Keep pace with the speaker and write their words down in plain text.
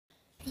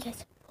Hey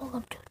guys,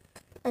 welcome to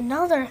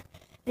another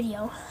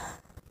video.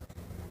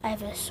 I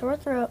have a sore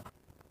throat.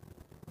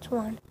 That's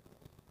one.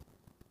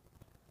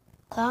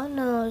 Clogged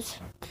nose.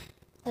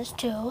 That's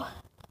two.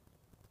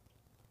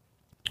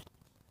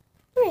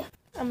 Three.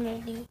 I'm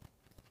gonna do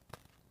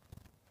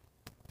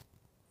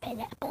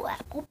pineapple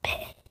apple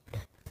pen.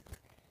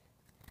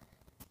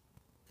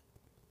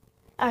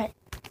 Alright,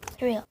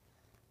 here we go.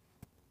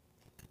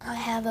 I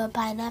have a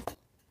pineapple.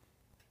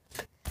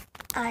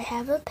 I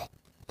have a pen.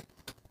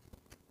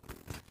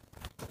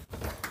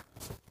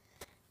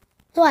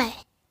 Why?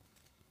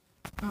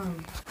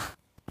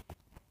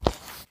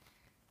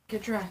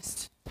 Get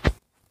dressed.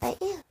 I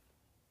am.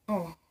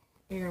 Oh,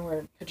 you're gonna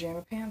wear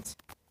pajama pants?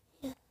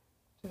 Yeah.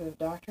 To the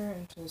doctor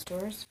and to the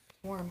stores?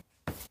 Warm.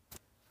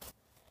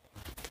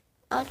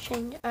 I'll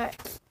change.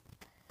 Alright.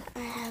 I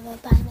have a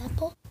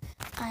pineapple.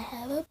 I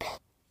have a pen.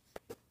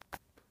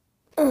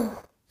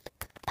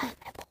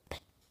 Pineapple pen.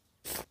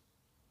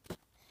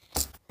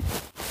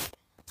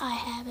 I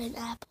have an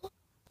apple.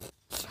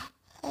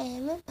 I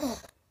have a pen.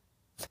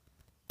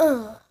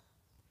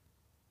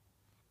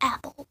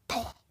 Apple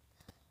pen.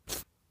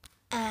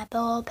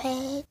 Apple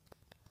pen.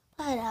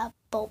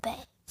 Pineapple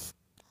pen.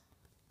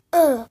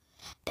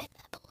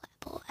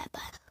 Pineapple,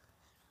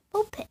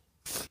 apple pen.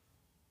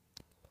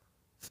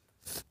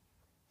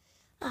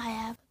 I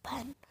have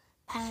a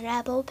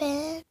pineapple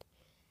pen.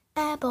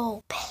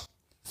 Apple pen.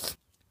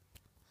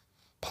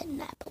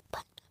 Pineapple,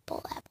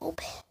 apple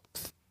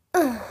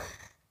pen.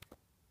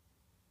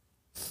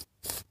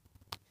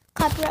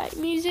 Copyright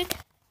music.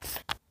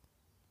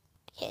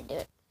 Can't do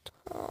it.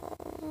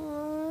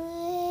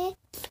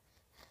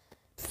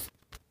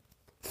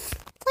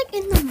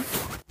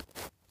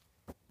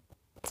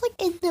 It's like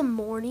in the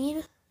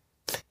morning,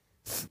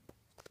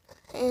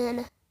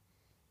 and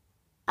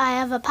I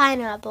have a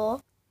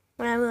pineapple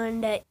when I'm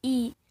going to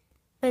eat,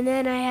 and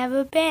then I have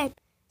a pen.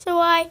 So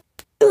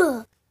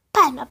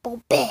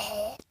pineapple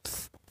pen.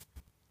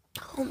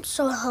 I'm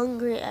so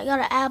hungry. I got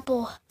an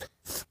apple,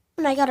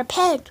 and I got a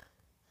pen.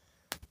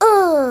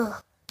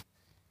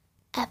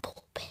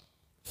 Apple pen.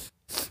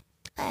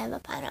 I have a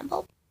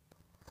pineapple.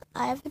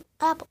 I have an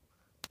apple.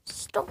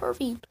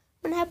 Starving.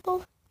 An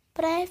apple,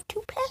 but I have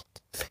two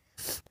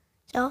pens.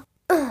 So,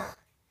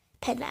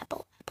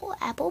 pineapple,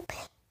 apple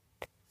pen.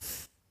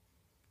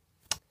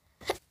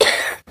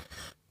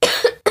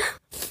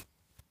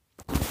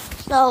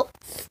 So,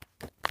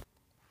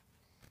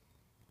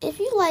 if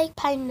you like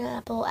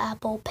pineapple,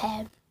 apple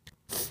pen,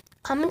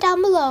 comment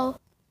down below,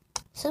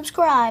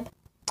 subscribe,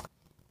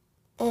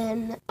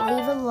 and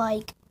leave a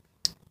like,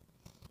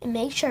 and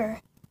make sure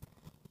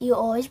you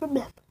always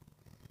remember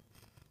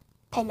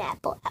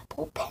pineapple,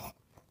 apple pen.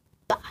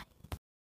 Bye.